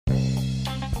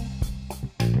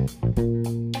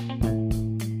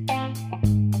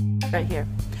Right here.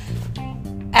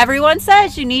 Everyone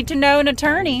says you need to know an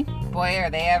attorney. Boy, are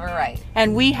they ever right.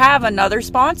 And we have another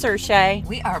sponsor, Shay.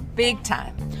 We are big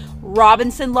time.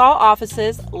 Robinson Law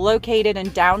Offices, located in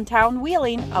downtown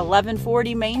Wheeling,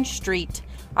 1140 Main Street.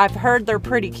 I've heard they're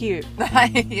pretty cute.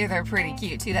 Yeah, they're pretty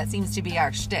cute, too. That seems to be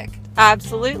our shtick.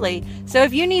 Absolutely. So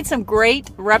if you need some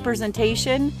great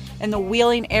representation in the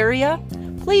Wheeling area,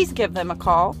 please give them a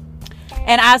call.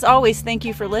 And as always, thank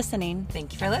you for listening.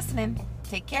 Thank you for listening.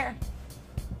 Take care.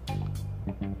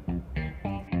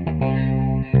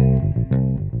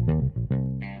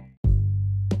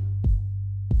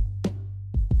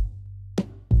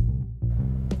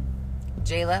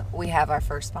 Jayla, we have our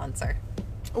first sponsor.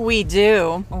 We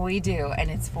do. We do,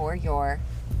 and it's for your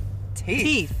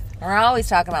teeth. We're always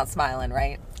talking about smiling,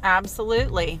 right?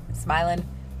 Absolutely. Smiling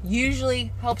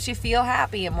usually helps you feel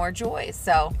happy and more joy,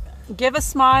 so give a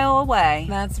smile away.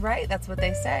 That's right. That's what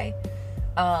they say.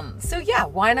 So yeah,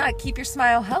 why not keep your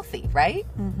smile healthy, right?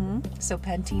 Mm-hmm. So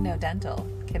Pentino Dental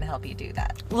can help you do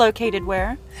that. Located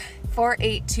where?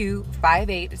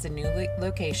 48258 is a new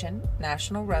location,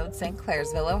 National Road, St.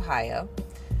 Clairsville, Ohio.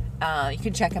 You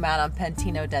can check them out on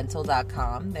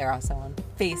pentinodental.com. They're also on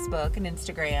Facebook and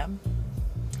Instagram.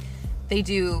 They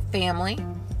do family,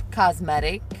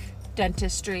 cosmetic,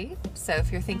 dentistry. So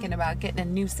if you're thinking about getting a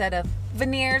new set of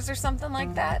veneers or something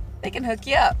like that, they can hook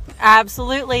you up.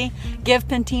 Absolutely. Give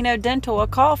Pentino Dental a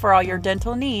call for all your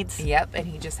dental needs. Yep, and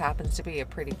he just happens to be a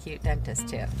pretty cute dentist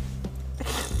too.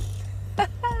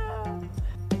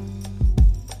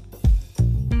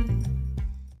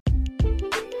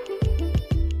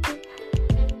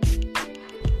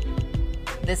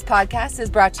 This podcast is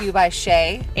brought to you by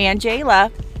Shay and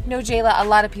Jayla. No, Jayla, a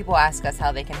lot of people ask us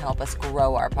how they can help us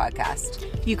grow our podcast.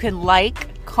 You can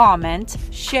like, comment,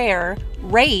 share,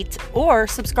 rate, or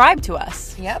subscribe to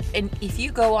us. Yep. And if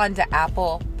you go on to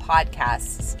Apple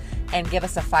Podcasts and give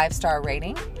us a 5-star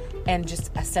rating and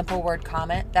just a simple word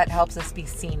comment, that helps us be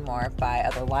seen more by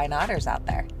other Why Notters out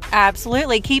there.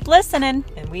 Absolutely. Keep listening.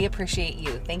 And we appreciate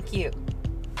you. Thank you.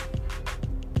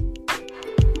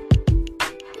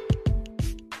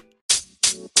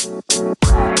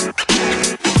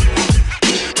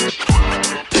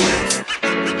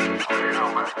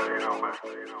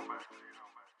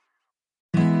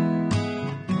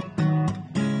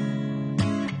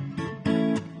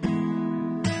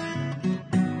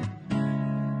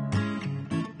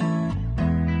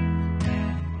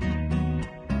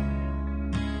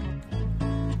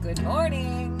 Good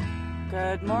morning.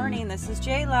 Good morning. This is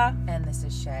Jayla. And this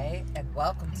is Shay. And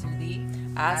welcome to the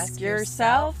Ask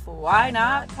Yourself Why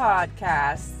Not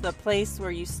podcast. The place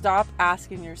where you stop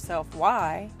asking yourself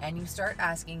why. And you start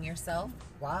asking yourself,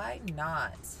 why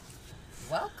not?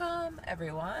 Welcome,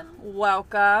 everyone.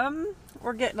 Welcome.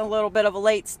 We're getting a little bit of a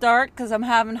late start because I'm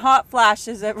having hot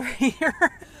flashes over here.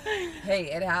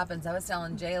 Hey, it happens. I was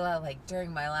telling Jayla, like,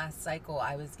 during my last cycle,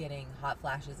 I was getting hot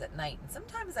flashes at night. And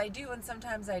sometimes I do and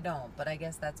sometimes I don't. But I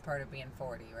guess that's part of being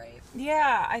 40, right?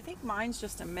 Yeah, I think mine's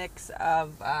just a mix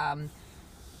of,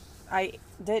 I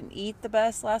didn't eat the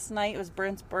best last night. It was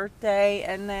Brent's birthday.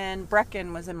 And then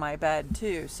Brecken was in my bed,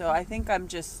 too. So I think I'm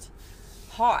just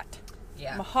hot.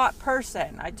 Yeah. I'm a hot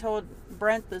person. I told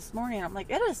Brent this morning, I'm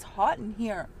like, it is hot in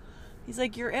here. He's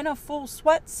like, you're in a full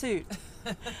sweatsuit.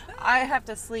 I have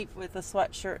to sleep with a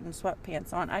sweatshirt and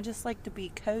sweatpants on. I just like to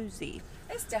be cozy.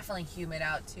 It's definitely humid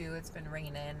out, too. It's been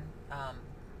raining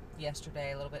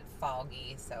yesterday, a little bit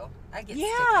foggy, so I get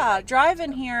sticky.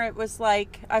 Driving here, it was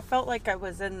like, I felt like I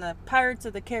was in the Pirates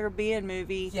of the Caribbean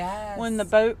movie. Yes. When the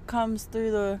boat comes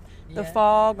through the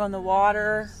fog on the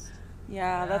water.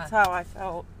 Yeah, that's how I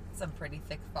felt. Some pretty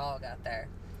thick fog out there.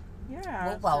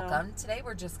 Yeah. Well, welcome. Today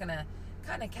we're just going to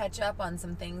kind of catch up on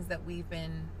some things that we've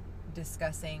been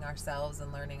discussing ourselves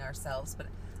and learning ourselves. But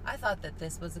I thought that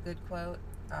this was a good quote.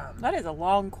 That is a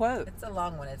long quote. It's a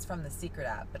long one. It's from the Secret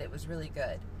app, but it was really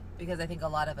good because I think a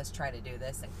lot of us try to do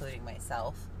this, including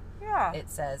myself. Yeah.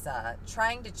 It says,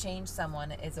 trying to change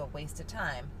someone is a waste of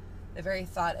time. The very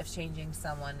thought of changing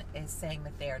someone is saying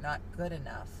that they are not good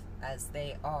enough as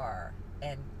they are,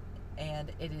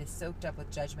 and it is soaked up with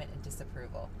judgment and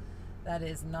disapproval. That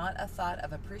is not a thought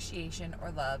of appreciation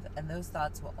or love, and those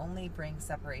thoughts will only bring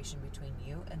separation between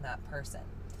you and that person.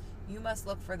 You must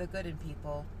look for the good in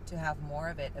people to have more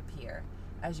of it appear.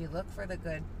 As you look for the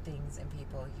good things in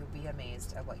people, you'll be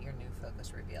amazed at what your new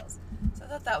focus reveals. So I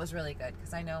thought that was really good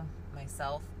because I know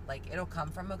myself, like, it'll come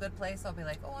from a good place. I'll be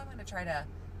like, oh, I'm going to try to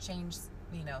change,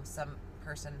 some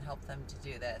person, help them to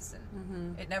do this,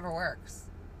 and it never works.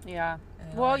 Yeah.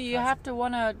 Well, you have to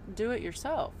want to do it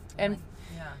yourself. And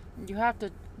you have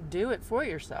to do it for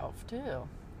yourself, too.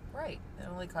 Right. It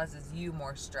only causes you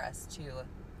more stress too,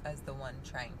 as the one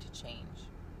trying to change.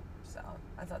 So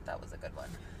I thought that was a good one.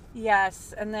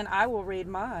 Yes, and then I will read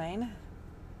mine.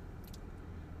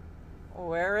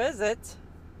 Where is it?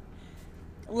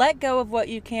 Let go of what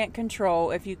you can't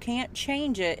control. If you can't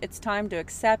change it, it's time to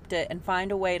accept it and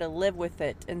find a way to live with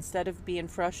it instead of being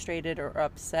frustrated or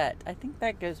upset. I think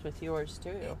that goes with yours too.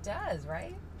 It does,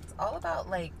 right? It's all about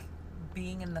like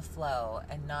being in the flow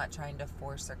and not trying to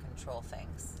force or control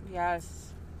things.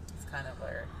 Yes. It's kind of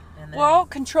where. And then, Well,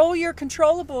 control your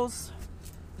controllables.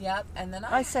 Yep. And then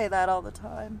I say that all the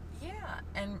time. Yeah,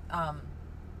 and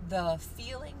the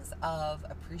feelings of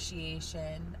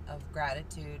appreciation, of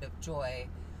gratitude, of joy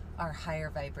are higher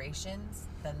vibrations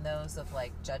than those of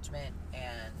like judgment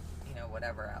and,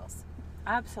 whatever else.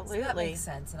 Absolutely. So that makes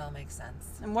sense. It all makes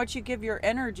sense. And what you give your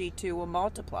energy to will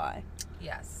multiply.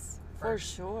 Yes. For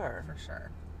sure. For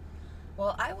sure.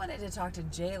 Well, I wanted to talk to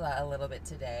Jayla a little bit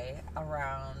today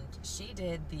around, she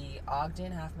did the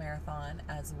Ogden Half Marathon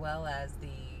as well as the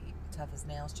Tough as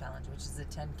Nails Challenge, which is a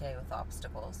 10K with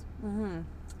obstacles. Mm-hmm.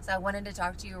 So I wanted to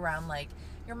talk to you around like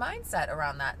your mindset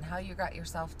around that and how you got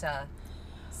yourself to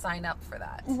sign up for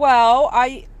that. Well,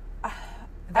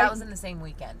 That was in the same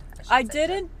weekend. I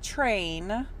didn't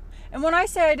train. And when I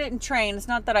say I didn't train, it's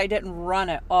not that I didn't run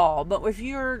at all. But if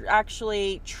you're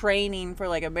actually training for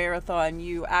like a marathon,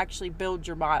 you actually build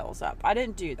your miles up. I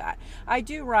didn't do that. I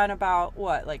do run about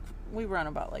we run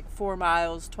about 4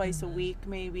 miles twice a week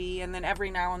maybe. And then every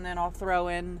now and then I'll throw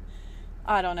in,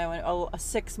 I don't know, a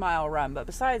 6 mile run. But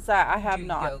besides that, I have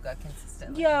not. Yoga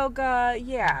consistently. Yoga,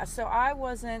 yeah. So I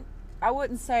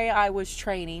wouldn't say I was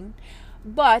training.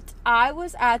 But I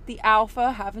was at the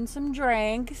Alpha having some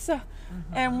drinks,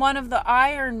 and one of the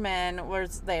Ironmen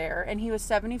was there, and he was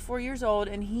 74 years old,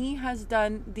 and he has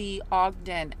done the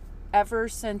Ogden ever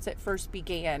since it first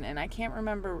began, and I can't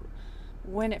remember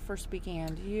when it first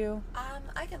began. Do you?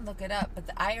 I can look it up, but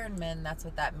the Ironmen, that's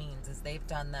what that means, is they've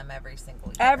done them every single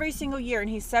year. Every single year,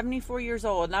 and he's 74 years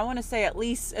old, and I want to say at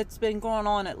least it's been going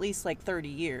on at least 30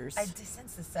 years.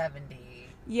 Since the 70s.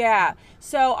 Yeah.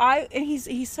 So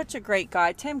he's such a great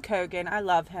guy. Tim Kogan, I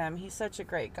love him. He's such a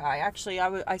great guy. Actually,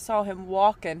 I saw him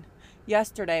walking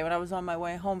yesterday when I was on my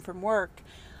way home from work.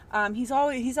 He's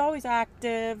always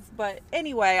active. But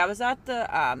anyway, I was at the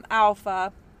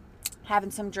Alpha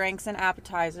having some drinks and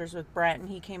appetizers with Brent, and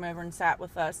he came over and sat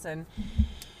with us, and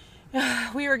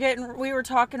we were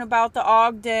talking about the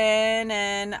Ogden,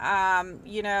 and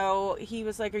he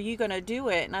was like, "Are you gonna do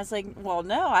it?" And I was like, "Well,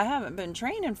 no, I haven't been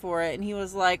training for it." And he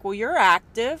was like, "Well, you're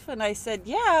active." And I said,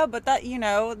 "Yeah, but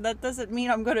that doesn't mean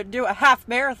I'm gonna do a half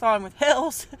marathon with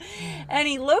Hills." And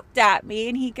he looked at me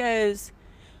and he goes,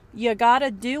 "You gotta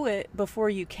do it before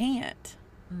you can't."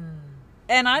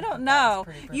 And I don't know.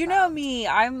 You know me,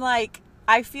 I'm like,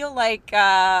 I feel like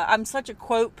I'm such a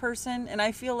quote person, and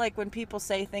I feel like when people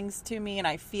say things to me and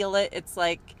I feel it, it's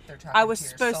like I was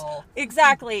supposed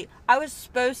exactly. I was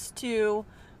supposed to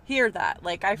hear that.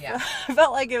 Like I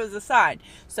felt like it was a sign,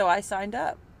 so I signed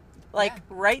up.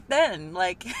 Right then,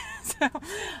 so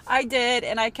I did,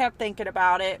 and I kept thinking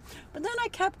about it, but then I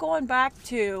kept going back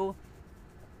to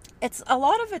a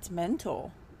lot of it's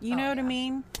mental. You know what I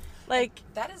mean? Like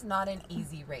that is not an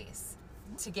easy race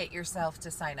to get yourself to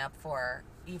sign up for,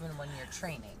 even when you're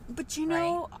training. But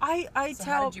right?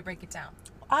 How did you break it down?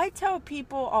 I tell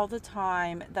people all the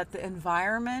time that the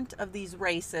environment of these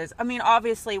races, I mean,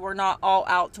 obviously we're not all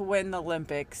out to win the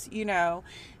Olympics.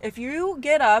 If you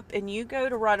get up and you go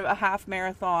to run a half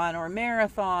marathon or a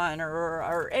marathon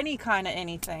or any kind of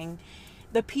anything,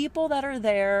 the people that are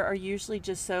there are usually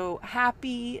just so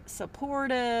happy,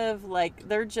 supportive,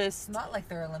 they're just... Not like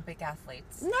they're Olympic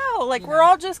athletes. No, we're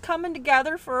all just coming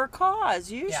together for a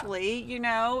cause, usually,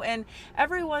 and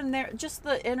everyone there, just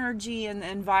the energy and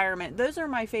the environment, those are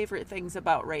my favorite things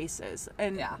about races,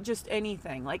 and just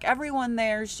anything. Everyone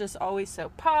there's just always so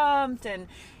pumped and,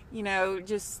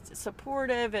 just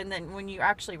supportive, and then when you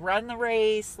actually run the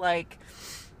race,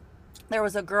 there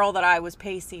was a girl that I was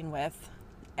pacing with,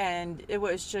 and it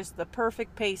was just the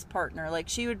perfect pace partner.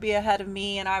 She would be ahead of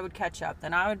me and I would catch up.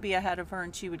 Then I would be ahead of her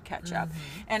and she would catch up.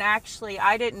 And actually,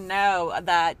 I didn't know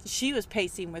that she was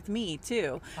pacing with me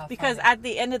too. Because at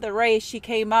the end of the race, she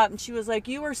came up and she was like,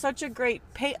 "You were such a great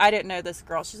I didn't know this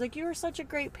girl. She's like, "You were such a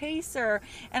great pacer."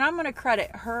 And I'm going to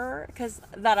credit her because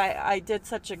I did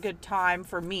such a good time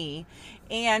for me.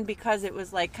 And because it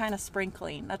was kind of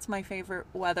sprinkling. That's my favorite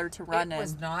weather to run in. It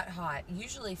was not hot.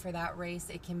 Usually for that race,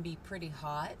 it can be pretty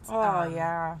hot. Oh,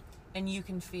 yeah. And you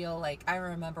can feel like, I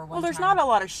remember one Well, there's time, not a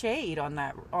lot of shade on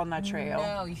that trail.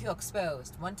 no, you feel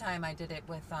exposed. One time I did it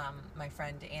with my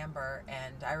friend Amber,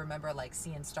 and I remember like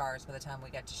seeing stars by the time we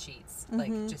got to Sheets,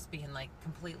 like just being like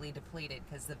completely depleted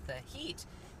because of the heat.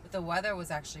 But the weather was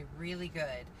actually really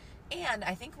good. And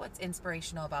I think what's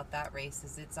inspirational about that race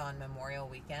is it's on Memorial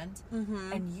Weekend,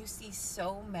 and you see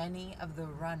so many of the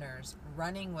runners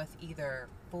running with either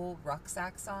full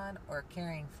rucksacks on or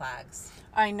carrying flags.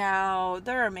 I know,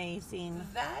 they're amazing.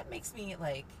 That makes me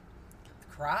like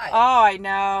cry. Oh, I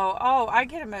know. Oh, I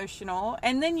get emotional.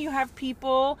 And then you have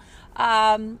people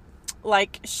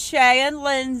like Shay and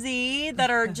Lindsay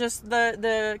that are just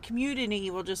the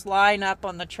community will just line up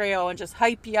on the trail and just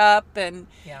hype you up, and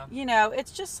Yeah. you know,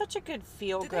 it's just such a good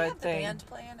feel Did they have good the thing. band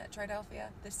playing at Tridelphia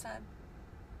this time?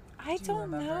 I Do you don't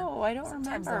remember? know. I don't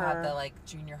Sometimes remember. they'll have the like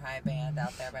junior high band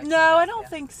out there. By No, I Tridelphia. don't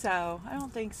think so. I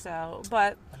don't think so.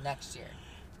 But Well, next year.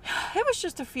 it was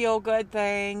just a feel good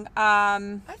thing. I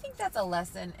think that's a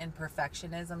lesson in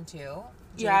perfectionism too.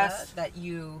 Jada, Yes. that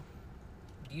you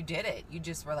did it. You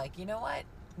just were like, you know what?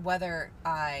 Whether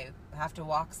I have to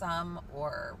walk some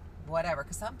or whatever,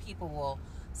 because some people will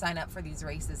sign up for these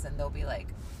races and they'll be like,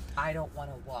 I don't want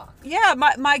to walk. Yeah,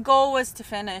 my goal was to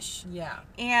finish. Yeah.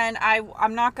 And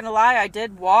I'm not going to lie, I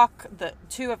did walk the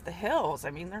 2 of the hills. I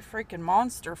mean, they're freaking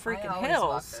monster freaking I always hills.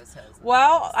 walk those hills.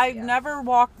 Well, I've Yeah. never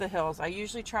walked the hills. I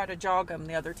usually try to jog them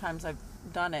the other times I've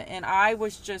done it. And I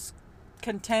was just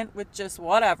content with just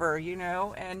whatever, you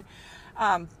know. And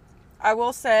I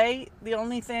will say the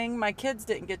only thing, my kids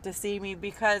didn't get to see me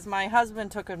because my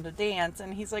husband took them to dance,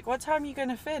 and he's like, what time are you going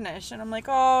to finish? And I'm like,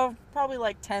 oh, probably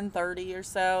like 10:30 or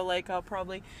so. Like, I'll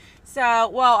probably. So,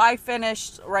 well, I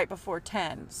finished right before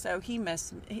 10. So he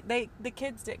missed me. The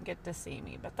kids didn't get to see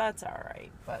me, but that's all right.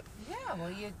 But Yeah,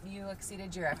 well, you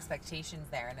exceeded your expectations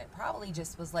there, and it probably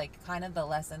just was like kind of the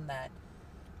lesson that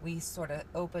we sort of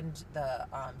opened the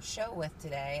show with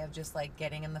today, of just like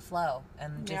getting in the flow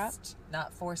and just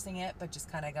not forcing it, but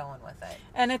just kind of going with it.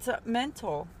 and it's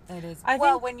mental. It is. I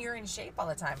Well, think- when you're in shape all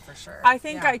the time, for sure. I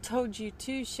think Yeah. I told you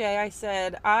too, Shay. I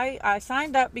said I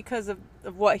signed up because of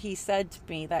what he said to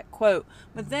me, that quote.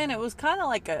 But then it was kind of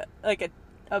like a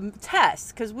test,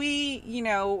 because we, you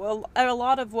know, a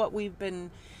lot of what we've been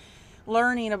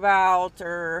learning about,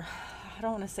 or I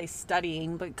don't want to say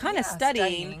studying, but kind of Yeah,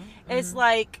 studying. It's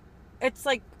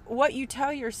like what you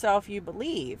tell yourself you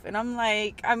believe. And I'm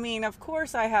like, I mean, of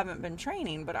course I haven't been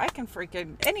training, but I can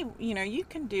freaking you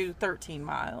can do 13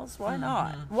 miles. Why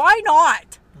not? Why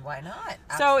not? Why not?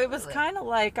 So it was Absolutely. kind of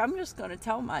like, I'm just going to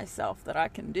tell myself that I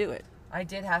can do it. I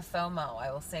did have FOMO.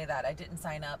 I will say that. I didn't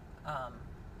sign up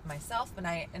myself, but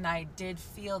I did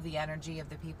feel the energy of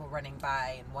the people running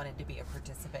by and wanted to be a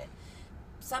participant.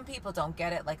 Some people don't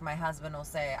get it. Like my husband will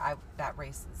say, that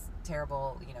race is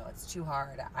terrible. You know, it's too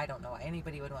hard. I don't know why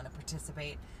anybody would want to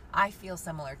participate. I feel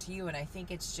similar to you, and I think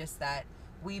it's just that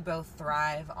we both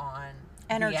thrive on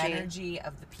Energy. the energy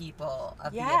of the people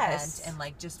of Yes. the event, and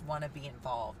like just want to be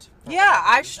involved. for Yeah, whatever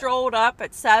I reason. strolled up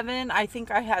at 7. I think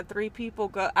I had 3 people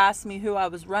go ask me who I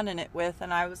was running it with,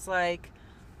 and I was like,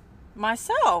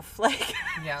 myself. Like,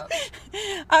 Yeah.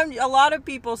 a lot of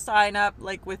people sign up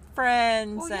like with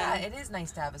friends. Well, yeah, and it is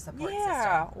nice to have a support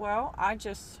yeah. system. Well, I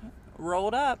just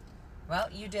rolled up. Well,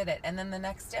 you did it, and then the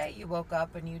next day you woke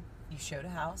up and you showed a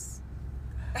house,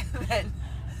 and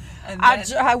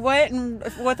I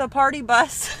went with a party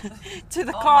bus to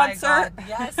the concert. My God.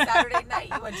 Yes, Saturday night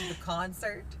you went to the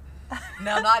concert.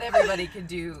 Now, not everybody can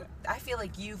do. I feel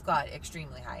like you've got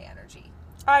extremely high energy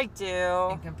I do.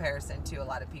 in comparison to a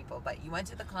lot of people, but you went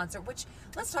to the concert, which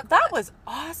let's talk. That about was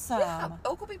awesome. Yeah,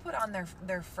 Oakley put on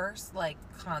their first like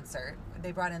concert.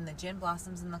 They brought in the Gin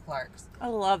Blossoms and the Clarks. I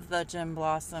love the Gin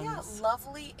Blossoms. Yeah,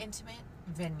 lovely, intimate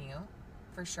venue,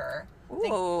 for sure.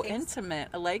 Ooh, Things- intimate.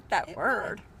 I like that it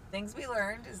word. was. Things we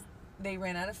learned is they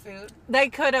ran out of food. They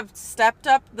could have stepped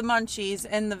up the munchies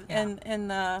in the Yeah. in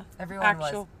the Everyone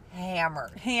actual was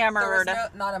hammered. hammered. There was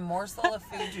not a morsel of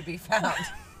food to be found.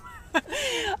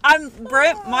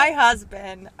 Brent, my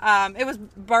husband. It was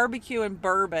barbecue and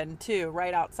bourbon too,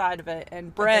 right outside of it.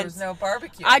 And But there Brent, was no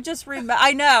barbecue.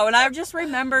 I know, and I just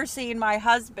remember seeing my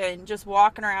husband just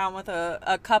walking around with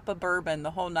a cup of bourbon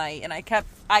the whole night, and I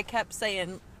kept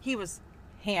saying he was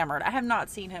hammered. I have not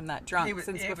seen him that drunk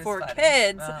since it was before funny.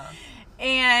 kids. Uh-huh.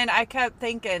 And I kept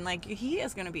thinking, like, he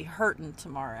is going to be hurting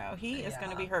tomorrow. He is going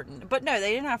to be Yeah. hurting. But no,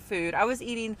 they didn't have food. I was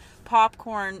eating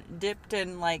popcorn dipped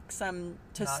in, like, some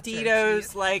Nacho Tostitos,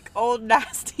 cheese. like, old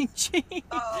nasty cheese.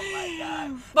 Oh my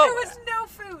God. But- there was no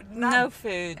food. None. No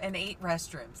food. And 8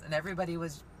 restrooms, and everybody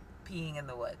was peeing in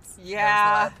the woods. Yeah. There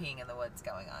was a lot of peeing in the woods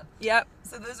going on. Yep.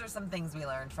 So those are some things we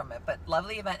learned from it. But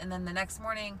lovely event. And then the next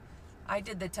morning, I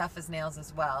did the Tough as Nails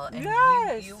as well. And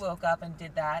Yes. you woke up and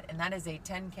did that. And that is a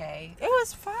 10K. It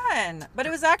was fun, but it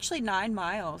was actually 9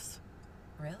 miles.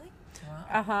 Really?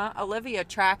 Wow. Olivia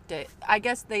tracked it. I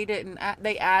guess they didn't.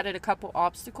 They added a couple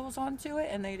obstacles onto it,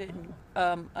 and they didn't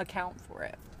account for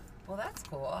it. Well, that's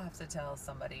cool. I'll have to tell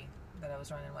somebody that I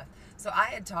was running with. So I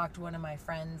had talked one of my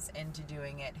friends into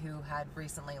doing it who had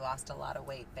recently lost a lot of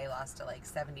weight. They lost to like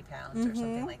 70 pounds or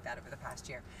something like that over the past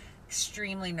year.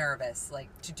 Extremely nervous, like,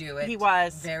 to do it. He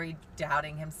was. Very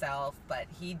doubting himself, but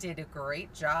he did a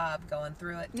great job going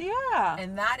through it. Yeah.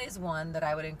 And that is one that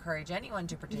I would encourage anyone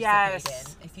to participate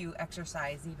Yes. in. If you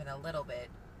exercise even a little bit,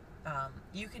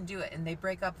 you can do it. And they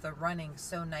break up the running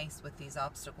so nice with these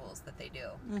obstacles that they do.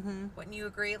 Mm-hmm. Wouldn't you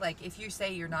agree? Like, if you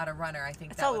say you're not a runner, I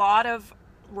think It's a lot of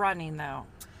running, though.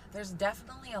 there's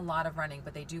definitely a lot of running,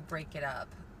 but they do break it up.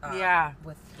 Yeah.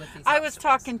 With these I was obstacles.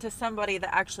 talking to somebody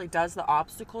that actually does the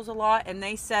obstacles a lot, and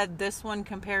they said this one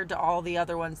compared to all the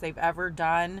other ones they've ever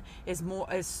done is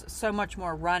so much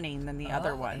more running than the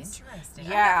other ones. Interesting.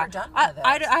 Yeah, I've never done one of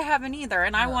those. I haven't either,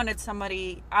 and I wanted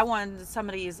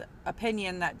somebody's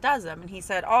opinion that does them, and he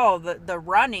said, "Oh, the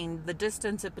running, the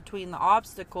distance between the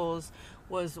obstacles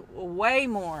was way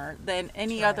more than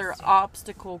any other Interesting.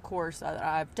 obstacle course that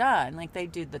I've done. Like they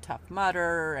do the Tough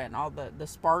Mudder and all the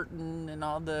Spartan and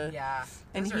all the Yeah,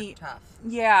 and those he are tough.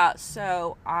 yeah.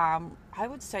 So I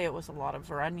would say it was a lot of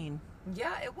running,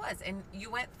 Yeah, it was. And you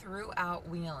went throughout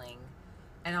Wheeling,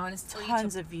 and honestly,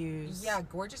 tons of views. yeah,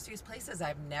 gorgeous views, places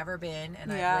I've never been, and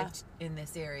Yeah. I've lived in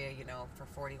this area, for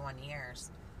 41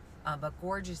 years. But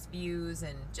gorgeous views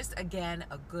and just, again,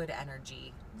 a good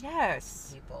energy.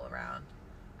 Yes. People around.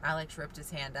 Alex ripped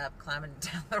his hand up, climbing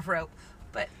down the rope,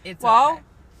 but it's Well, okay.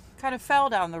 kind of fell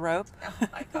down the rope. Oh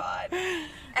my God.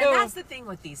 And Oh. that's the thing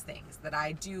with these things that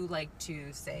I do like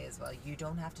to say as well. You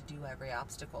don't have to do every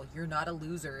obstacle. You're not a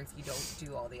loser if you don't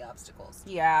do all the obstacles.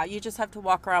 Yeah, you just have to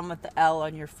walk around with the L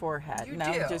on your forehead. You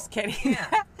No, do. just kidding. Yeah.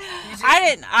 You just-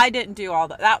 I didn't do all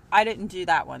that. I didn't do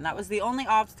that one. That was the only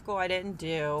obstacle I didn't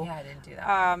do. Yeah, I didn't do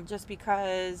that. Just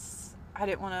because I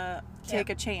didn't want to take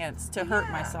a chance to hurt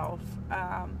Yeah. myself.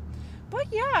 But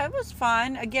yeah, it was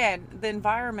fun. Again, the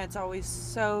environment's always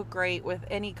so great with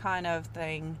any kind of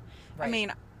thing. I Right.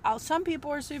 mean, some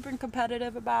people are super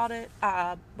competitive about it,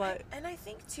 but And I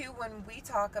think too, when we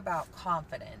talk about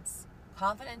confidence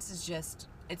is just,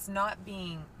 it's not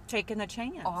being taking the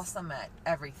chance. awesome at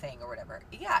everything or whatever.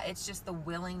 Yeah, it's just the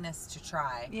willingness to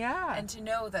try. Yeah. And to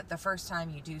know that the first time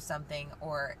you do something,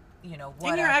 or whatever.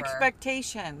 And your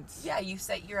expectations. Yeah, you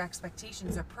set your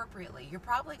expectations appropriately. You're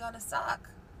probably going to suck.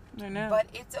 I know. But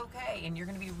it's okay, and you're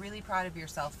going to be really proud of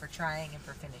yourself for trying and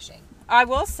for finishing. I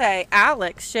will say,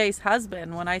 Alex, Shay's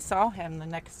husband, when I saw him the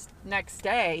next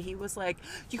day, he was like,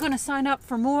 "You going to sign up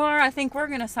for more? I think we're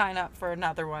going to sign up for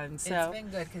another one." So It's been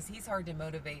good because he's hard to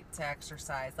motivate to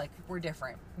exercise. Like, we're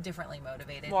differently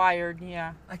motivated. wired,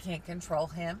 yeah. I can't control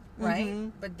him, right?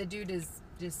 Mhm. But the dude is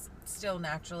just still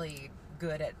naturally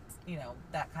good at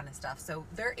that kind of stuff. So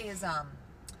there is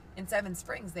in Seven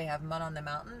Springs they have Mud on the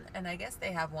Mountain, and I guess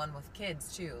they have one with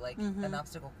kids too, like an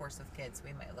obstacle course with kids.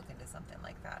 We might look into something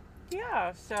like that.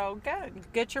 Yeah, so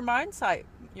get your mindset.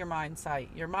 Your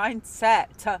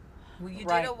mindset. Well, you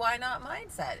Right. did a why not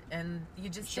mindset, and you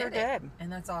just Sure did it, did.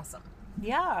 and that's awesome.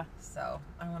 Yeah. So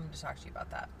I wanted to talk to you about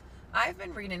that. I've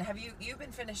been reading. You've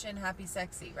been finishing Happy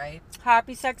Sexy, right?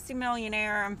 Happy Sexy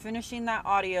Millionaire. I'm finishing that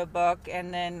audiobook,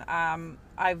 and then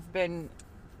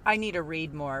I need to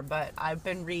read more, but I've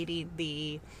been reading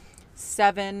the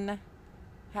 7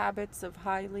 Habits of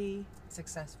Highly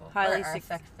Successful, Highly or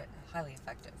suc- highly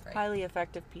effective, right? highly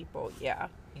effective people. Yeah.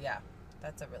 Yeah,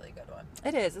 that's a really good one.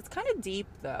 It is. It's kind of deep,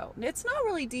 though. It's not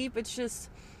really deep. It's just,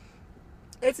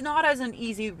 it's not as an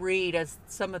easy read as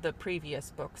some of the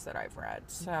previous books that I've read.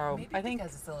 So Maybe I think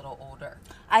because it's a little older.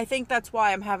 that's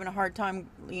why I'm having a hard time,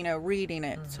 reading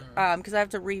it, because I have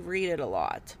to reread it a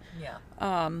lot.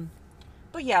 Yeah.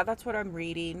 But yeah, that's what I'm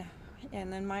reading.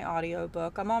 And then my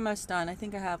audiobook. I'm almost done. I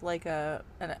think I have like an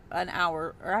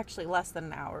hour, or actually less than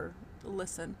an hour to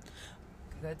listen.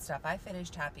 Good stuff. I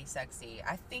finished Happy Sexy.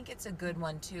 I think it's a good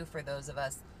one too for those of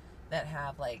us that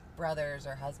have like brothers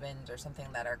or husbands or something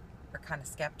that are kind of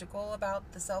skeptical about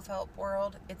the self-help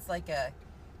world. It's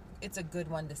a good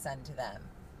one to send to them.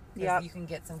 Yeah. You can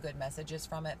get some good messages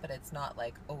from it, but it's not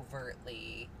like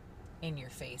overtly in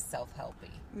your face self-helpy.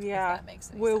 Yeah. If that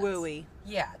makes any Woo-woo-y. sense.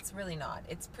 Yeah, it's really not.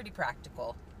 It's pretty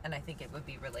practical, and I think it would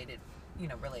be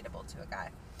relatable to a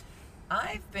guy.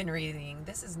 I've been reading,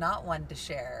 this is not one to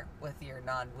share with your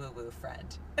non-woo-woo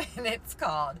friend, and it's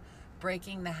called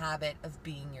Breaking the Habit of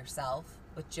Being Yourself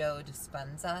with Joe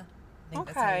Dispenza. I think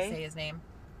that's how you Okay. say his name.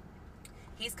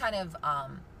 He's kind of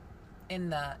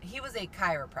he was a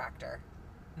chiropractor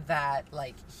that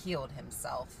like healed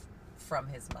himself from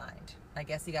his mind. I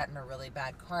guess he got in a really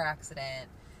bad car accident.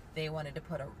 They wanted to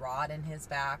put a rod in his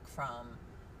back from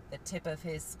the tip of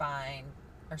his spine,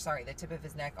 the tip of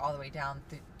his neck all the way down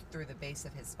through the base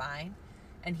of his spine.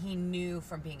 And he knew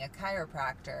from being a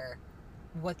chiropractor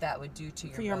what that would do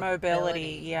to your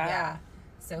mobility. Yeah.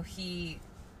 So he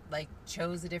like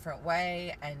chose a different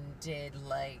way and did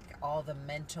like all the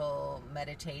mental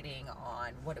meditating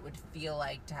on what it would feel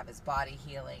like to have his body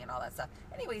healing and all that stuff.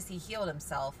 Anyways, he healed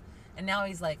himself, and now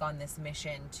he's like on this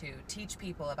mission to teach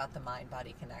people about the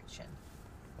mind-body connection.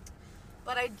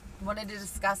 But I wanted to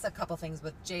discuss a couple things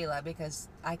with Jayla because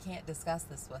I can't discuss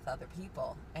this with other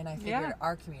people, and I figured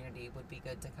our community would be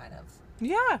good to kind of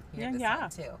hear this one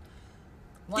too.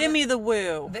 Give me the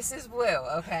woo. This is woo,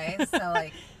 okay? So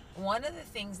like one of the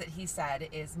things that he said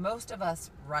is most of us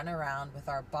run around with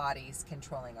our bodies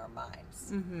controlling our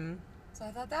minds. Mm-hmm. So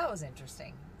I thought that was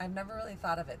interesting. I've never really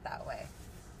thought of it that way.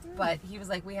 But he was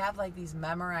like, we have like these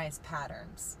memorized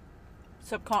patterns.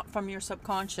 From your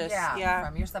subconscious. Yeah,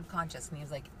 from your subconscious. And he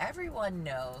was like, everyone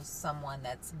knows someone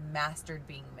that's mastered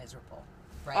being miserable,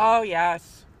 right? Oh,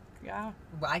 yes. Yeah.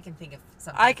 Well, I can think of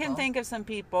some people. I can think of some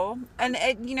people. And,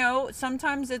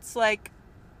 sometimes it's like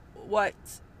what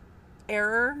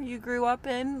era you grew up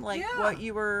in, like what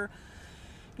you were,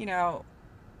 I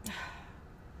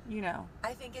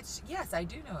think it's, yes, I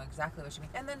do know exactly what you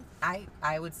mean. And then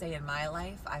I would say in my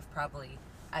life, I've probably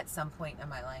at some point in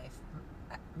my life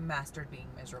mastered being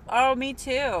miserable. Oh, me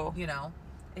too.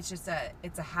 It's just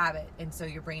it's a habit. And so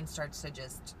your brain starts to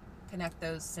just connect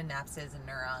those synapses and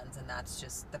neurons, and that's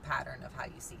just the pattern of how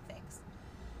you see things.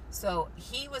 So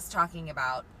he was talking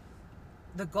about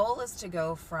the goal is to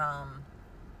go from,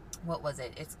 what was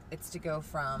it? It's to go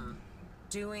from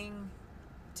doing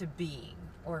to being,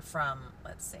 or from,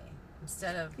 let's see,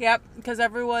 instead of... Yep, because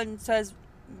everyone says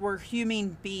we're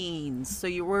human beings, so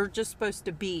we're just supposed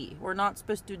to be. We're not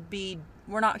supposed to be,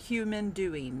 we're not human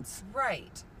doings.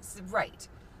 Right.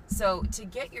 So to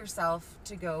get yourself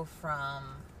to go from,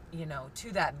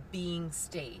 to that being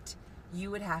state, you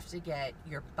would have to get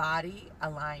your body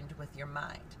aligned with your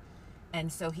mind.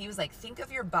 And so he was like, think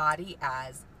of your body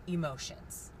as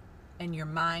emotions and your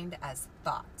mind as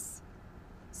thoughts.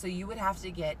 So you would have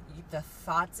to get the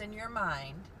thoughts in your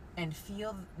mind and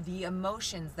feel the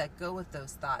emotions that go with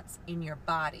those thoughts in your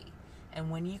body. And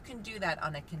when you can do that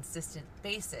on a consistent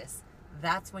basis,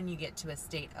 that's when you get to a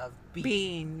state of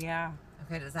being. Yeah.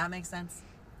 Okay, does that make sense?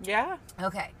 Yeah.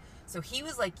 Okay, so he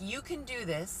was like, you can do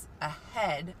this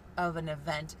ahead of an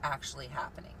event actually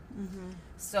happening. Mm-hmm.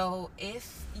 So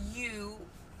if you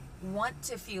want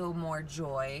to feel more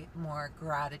joy, more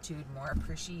gratitude, more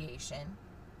appreciation,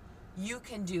 you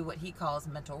can do what he calls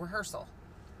mental rehearsal,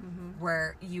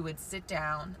 where you would sit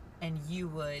down and you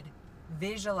would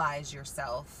visualize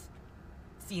yourself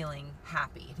feeling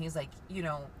happy. And he's like, you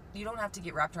don't have to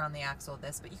get wrapped around the axle of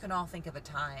this, but you can all think of a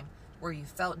time where you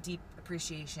felt deep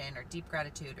appreciation or deep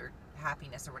gratitude or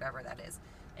happiness or whatever that is.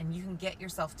 And you can get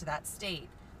yourself to that state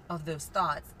of those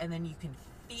thoughts, and then you can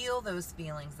feel those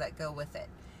feelings that go with it.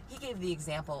 He gave the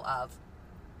example of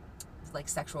like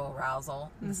sexual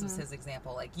arousal. This was his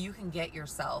example. Like you can get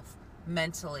yourself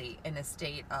mentally in a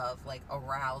state of like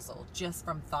arousal just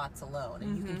from thoughts alone,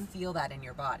 and you can feel that in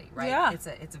your body, right? Yeah. It's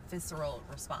a visceral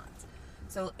response.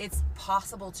 So it's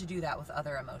possible to do that with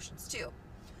other emotions too.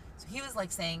 So he was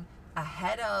like saying,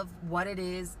 ahead of what it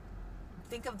is,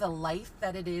 think of the life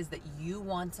that it is that you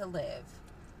want to live,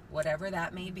 whatever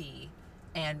that may be,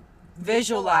 and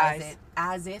visualize it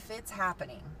as if it's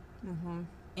happening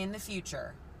in the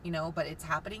future, but it's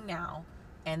happening now,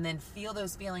 and then feel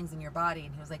those feelings in your body.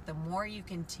 And he was like, the more you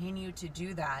continue to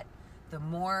do that, the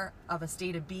more of a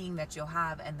state of being that you'll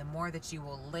have, and the more that you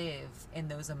will live in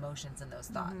those emotions and those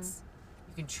thoughts.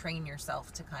 You can train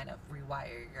yourself to kind of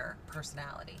rewire your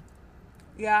personality.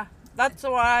 Yeah, that's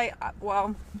why,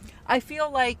 I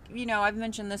feel like, I've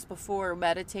mentioned this before,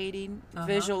 meditating,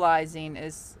 visualizing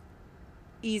is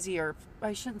easier.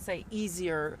 I shouldn't say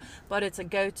easier, but it's a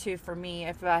go-to for me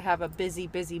if I have a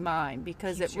busy mind,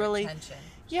 because Keeps it really, attention.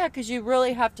 Yeah, because you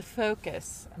really have to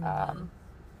focus.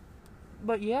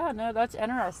 But yeah, no, that's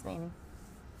interesting.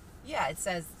 Yeah, it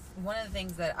says, one of the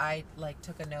things that I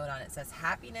took a note on, it says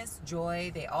happiness,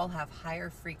 joy, they all have higher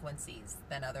frequencies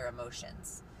than other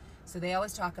emotions. So they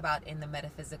always talk about in the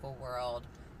metaphysical world,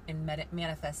 in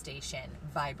manifestation,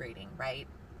 vibrating, right?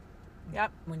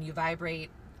 Yep. When you vibrate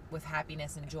with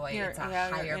happiness and joy, it's a your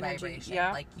higher energy, vibration.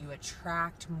 yeah. Like you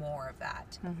attract more of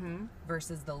that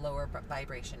versus the lower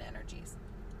vibration energies.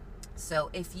 So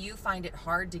if you find it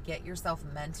hard to get yourself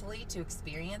mentally to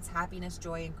experience happiness,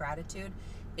 joy, and gratitude,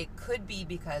 it could be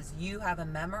because you have a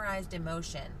memorized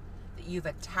emotion that you've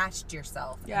attached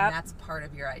yourself, Yep. and that's part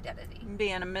of your identity.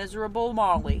 Being a miserable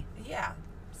Molly. Yeah.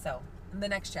 So the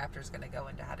next chapter is going to go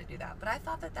into how to do that. But I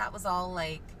thought that was all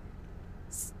like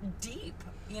deep,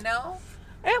 you know?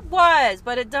 It was,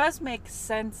 but it does make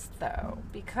sense though,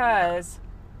 because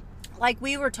like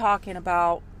we were talking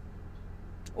about,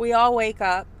 we all wake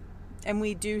up and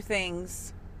we do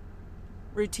things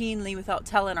routinely without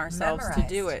telling ourselves to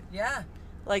do it. Yeah.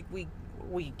 Like we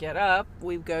get up,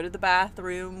 we go to the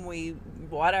bathroom, we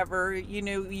whatever,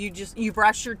 you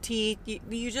brush your teeth,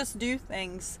 you just do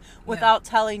things without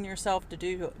telling yourself to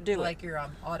do it. Like you're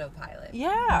on autopilot.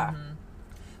 Yeah. Mm-hmm.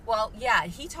 Well, yeah,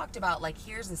 he talked about like,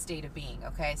 here's the state of being.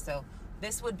 Okay, so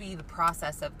this would be the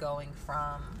process of going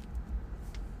from,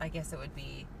 I guess it would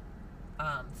be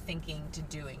thinking to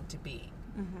doing to being.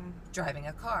 Mm-hmm. Driving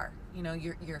a car,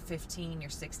 you're 15, you're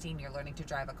 16, you're learning to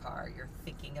drive a car, you're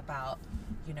thinking about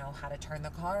how to turn the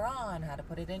car on, how to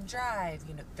put it in drive,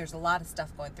 there's a lot of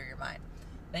stuff going through your mind.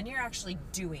 Then you're actually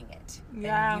doing it.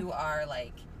 Yeah. And you are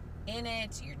like in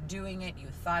it, you're doing it, you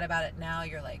thought about it, now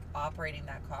you're like operating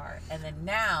that car. And then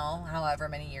now, however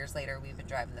many years later we've been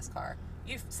driving this car,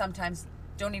 you sometimes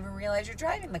don't even realize you're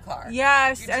driving the car.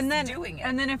 Yes, you're just and then doing it.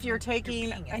 And then if you're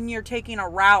being taking a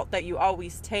route that you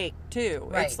always take too,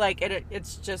 Right. it's like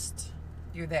it's just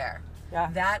you're there.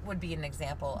 Yeah. That would be an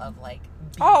example of like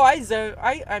being. Oh, I zone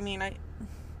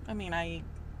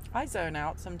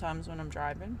out sometimes when I'm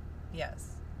driving.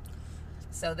 Yes.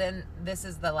 So then this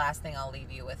is the last thing I'll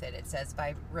leave you with it. It says,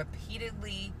 by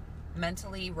repeatedly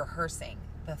mentally rehearsing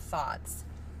the thoughts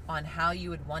on how you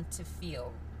would want to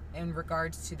feel in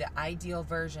regards to the ideal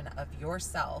version of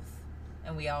yourself,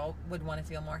 and we all would want to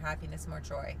feel more happiness, more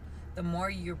joy, the more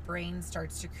your brain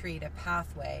starts to create a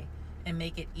pathway and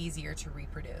make it easier to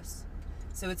reproduce.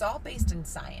 So it's all based in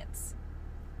science.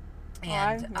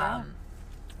 And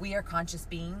we are conscious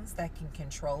beings that can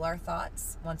control our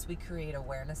thoughts once we create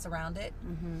awareness around it.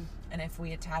 Mm-hmm. And if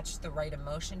we attach the right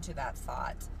emotion to that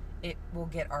thought, it will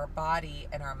get our body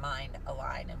and our mind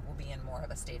aligned, and we'll be in more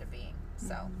of a state of being.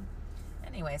 So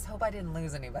anyways, hope I didn't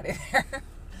lose anybody there.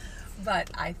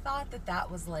 But I thought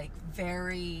that was like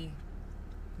very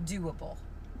doable.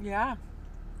 Yeah.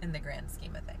 In the grand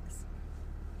scheme of things.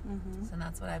 Mm-hmm. So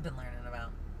that's what I've been learning about.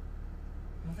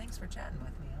 Well, thanks for chatting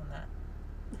with me on that.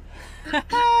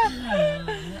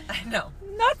 I know.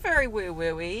 Not very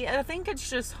woo-woo-y. I think it's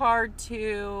just hard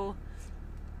to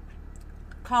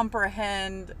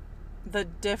comprehend the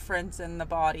difference in the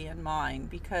body and mind,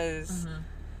 because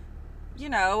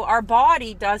our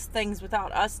body does things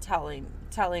without us telling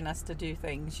us to do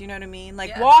things. You know what I mean?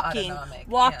 Like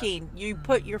walking, you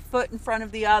put your foot in front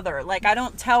of the other. Like I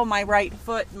don't tell my right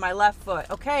foot and my left foot,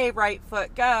 okay, right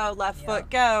foot go, left foot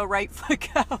go, right foot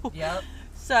go. Yep.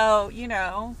 So,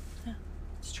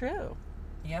 it's true.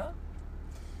 Yep.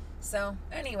 So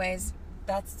anyways,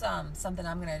 that's something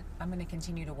I'm gonna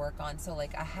continue to work on. So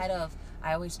like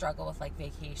I always struggle with like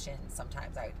vacations.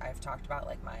 Sometimes I've talked about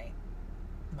like my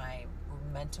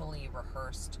mentally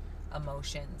rehearsed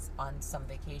emotions on some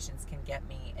vacations can get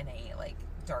me in a like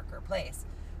darker place.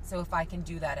 So if I can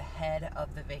do that ahead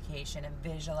of the vacation and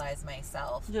visualize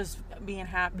myself just being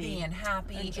happy,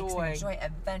 enjoy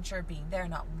adventure, being there,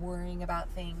 not worrying about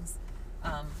things,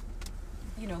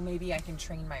 maybe I can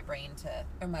train my brain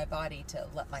or my body to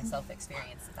let myself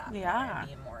experience that more and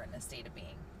be more in a state of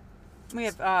being. We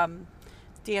have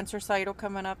dance recital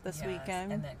coming up this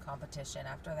weekend, and then competition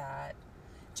after that.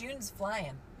 June's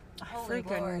flying. Holy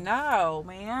Lord. No,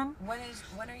 man.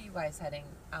 When are you guys heading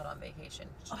out on vacation?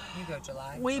 You go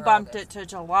July? We bumped it to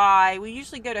July. We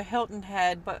usually go to Hilton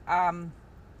Head, but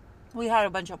we had a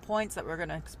bunch of points that were going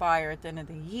to expire at the end of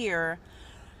the year.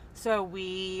 So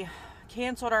we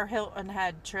canceled our Hilton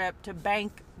Head trip to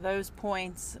bank those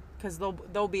points, because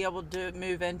they'll be able to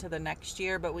move into the next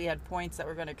year, but we had points that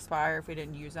were going to expire if we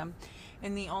didn't use them.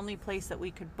 And the only place that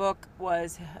we could book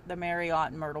was the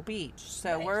Marriott in Myrtle Beach.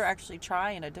 So we're actually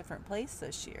trying a different place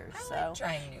this year. I like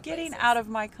trying new getting places. out of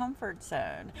my comfort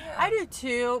zone. Yeah. I do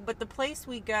too, but the place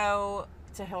we go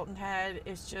to Hilton Head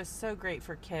is just so great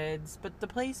for kids. But the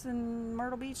place in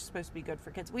Myrtle Beach is supposed to be good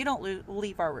for kids. We don't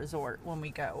leave our resort when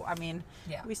we go. I mean,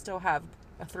 we still have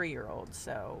a 3-year-old,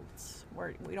 so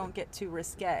we don't get too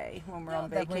risque when we're on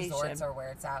vacation. The resorts are where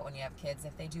it's at when you have kids.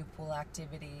 If they do pool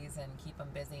activities and keep them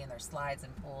busy and there's slides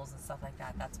and pools and stuff like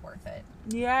that, that's worth it.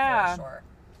 Yeah. For sure.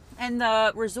 And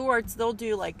the resorts, they'll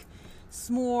do like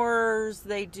s'mores.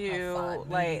 They do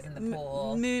like in the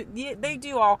pool. They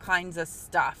do all kinds of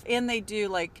stuff, and they do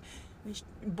like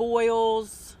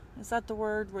boils. Is that the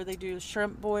word? Where they do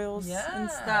shrimp boils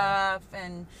and stuff,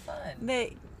 and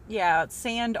fun.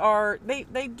 sand art.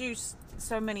 They do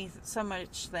so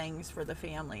much things for the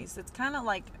families. It's kind of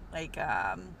like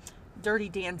Dirty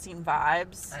Dancing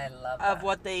vibes. I love of that.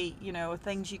 what they,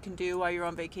 things you can do while you're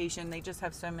on vacation. They just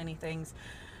have so many things,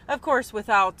 of course,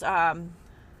 without the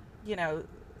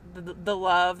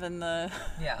love and the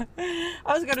Yeah.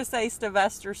 I was gonna say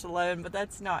Sylvester Stallone, but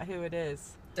that's not who it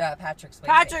is. Patrick Swayze.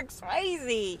 Patrick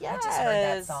Swayze. Yes. I just heard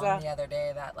that song the other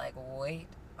day. That like, wait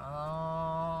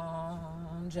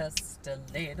on just a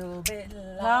little bit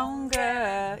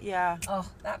longer. Yeah. Oh,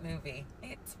 that movie.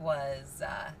 It was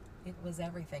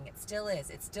everything. It still is.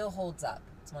 It still holds up.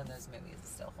 It's one of those movies that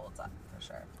still holds up for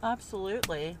sure.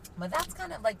 Absolutely. But that's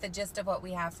kind of like the gist of what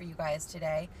we have for you guys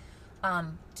today.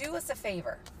 Do us a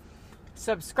favor.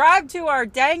 Subscribe to our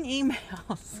dang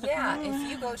emails. Yeah, if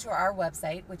you go to our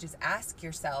website, which is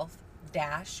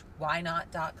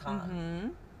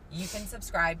askyourself-whynot.com, you can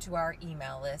subscribe to our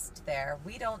email list there.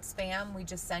 We don't spam. We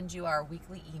just send you our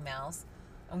weekly emails.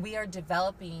 And we are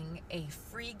developing a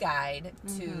free guide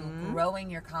to growing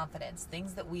your confidence,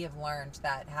 things that we have learned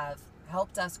that have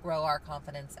helped us grow our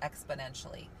confidence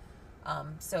exponentially.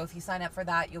 So if you sign up for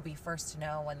that, you'll be first to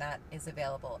know when that is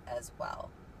available as well.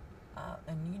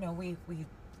 And we've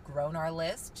grown our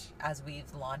list as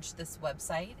we've launched this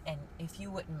website, and if you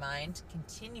wouldn't mind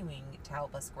continuing to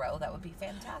help us grow, that would be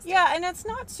fantastic. Yeah, and it's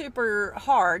not super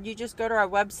hard. You just go to our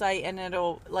website and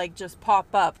it'll like just pop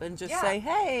up and just say,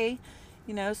 hey,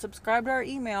 subscribe to our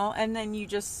email, and then you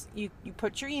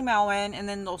put your email in, and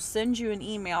then they'll send you an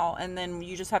email, and then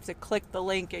you just have to click the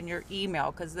link in your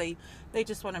email because they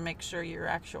just want to make sure you're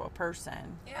an actual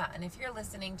person. Yeah, and if you're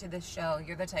listening to this show,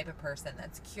 you're the type of person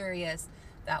that's curious,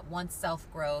 that wants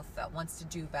self-growth, that wants to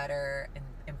do better and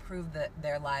improve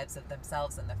their lives of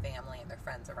themselves and their family and their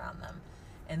friends around them.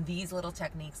 And these little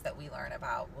techniques that we learn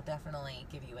about will definitely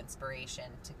give you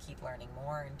inspiration to keep learning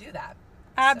more and do that.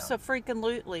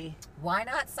 Abso-freaking-lutely. Why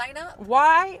not sign up?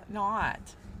 Why not?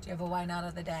 Do you have a why not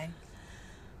of the day?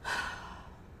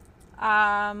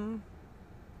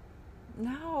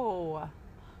 No.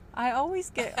 I always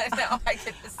get... No, I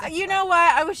get the same You know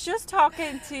what? I was just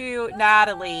talking to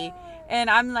Natalie, and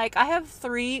I'm like, I have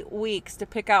 3 weeks to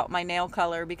pick out my nail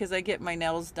color because I get my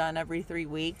nails done every 3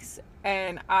 weeks,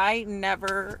 and I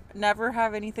never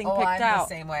have anything picked I'm out.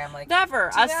 the same way. I'm like,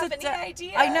 Never. Do you have any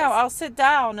ideas? I know. I'll sit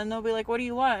down and they'll be like, what do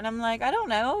you want? And I'm like, I don't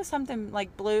know. Something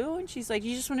like blue. And she's like,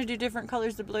 you just want to do different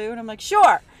colors of blue? And I'm like,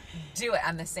 sure. Do it.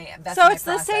 I'm the same. That's so my it's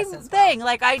the process same as well. thing.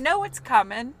 Like, I know it's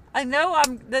coming. I know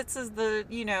this is the,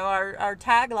 our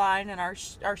tagline and our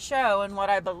show and what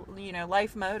I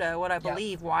life motto, what I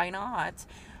believe. Why not?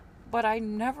 But I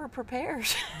never prepared.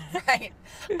 Right.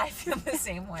 I feel the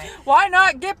same way. Why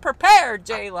not get prepared,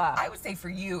 Jayla? I would say for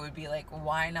you, it would be like,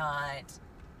 why not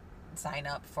sign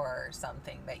up for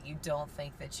something that you don't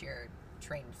think that you're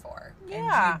trained for?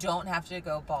 Yeah. And you don't have to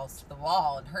go balls to the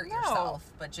wall and hurt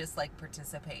yourself, but just like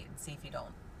participate and see if you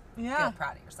don't feel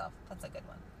proud of yourself. That's a good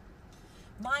one.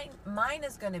 Mine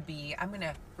is going to be, I'm going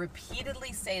to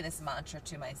repeatedly say this mantra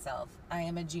to myself. I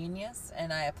am a genius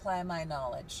and I apply my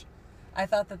knowledge. I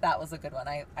thought that was a good one.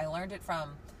 I learned it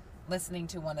from listening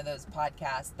to one of those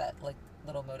podcasts, that like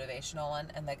little motivational one,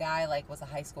 and the guy like was a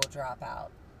high school dropout,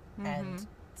 and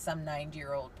some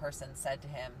 90-year-old person said to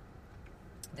him,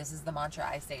 this is the mantra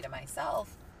I say to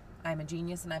myself. I'm a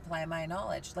genius and I apply my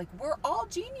knowledge. Like, we're all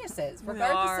geniuses,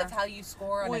 regardless of how you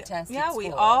score on a test. Yeah, we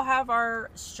all have our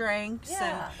strengths.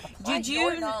 Yeah, and did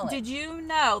you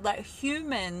know that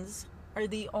humans are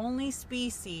the only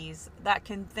species that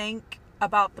can think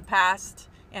about the past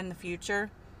and the future?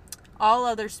 All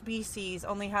other species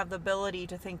only have the ability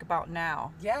to think about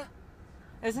now. Yeah.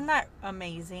 Isn't that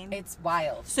amazing? It's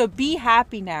wild. So be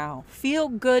happy now. Feel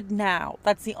good now.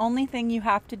 That's the only thing you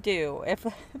have to do. If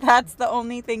that's the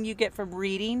only thing you get from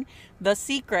reading The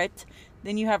Secret,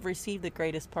 then you have received the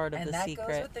greatest part of The Secret. And that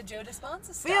goes with the Joe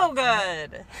Dispenza stuff. Feel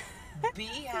good. Be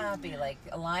happy. Like,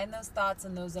 align those thoughts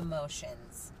and those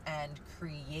emotions and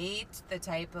create the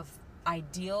type of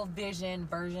ideal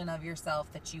version of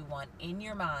yourself that you want in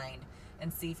your mind,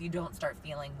 and see if you don't start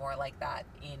feeling more like that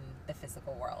in the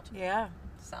physical world. Yeah.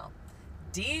 So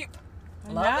deep.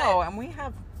 Love it. And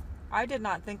I did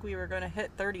not think we were going to hit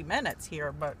 30 minutes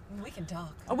here, but we can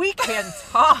talk. We can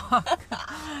talk.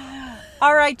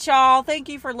 All right, y'all. Thank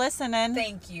you for listening.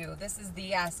 Thank you. This is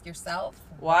the Ask Yourself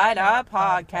Why Not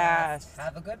podcast.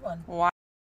 Have a good one.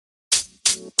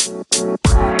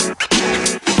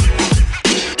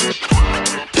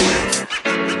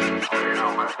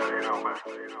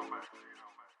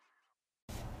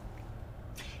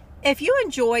 If you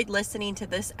enjoyed listening to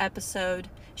this episode,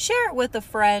 share it with a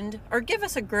friend, or give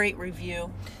us a great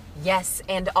review. Yes,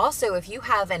 and also if you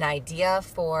have an idea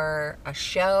for a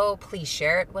show, please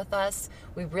share it with us.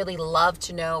 We really love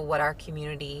to know what our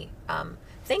community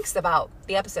thinks about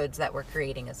the episodes that we're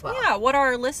creating as well. Yeah, what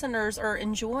our listeners are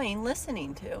enjoying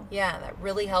listening to. Yeah, that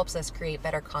really helps us create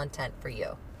better content for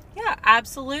you. Yeah,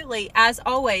 absolutely. As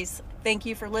always, thank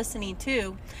you for listening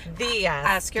to The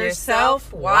Ask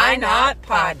Yourself Why Not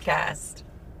podcast.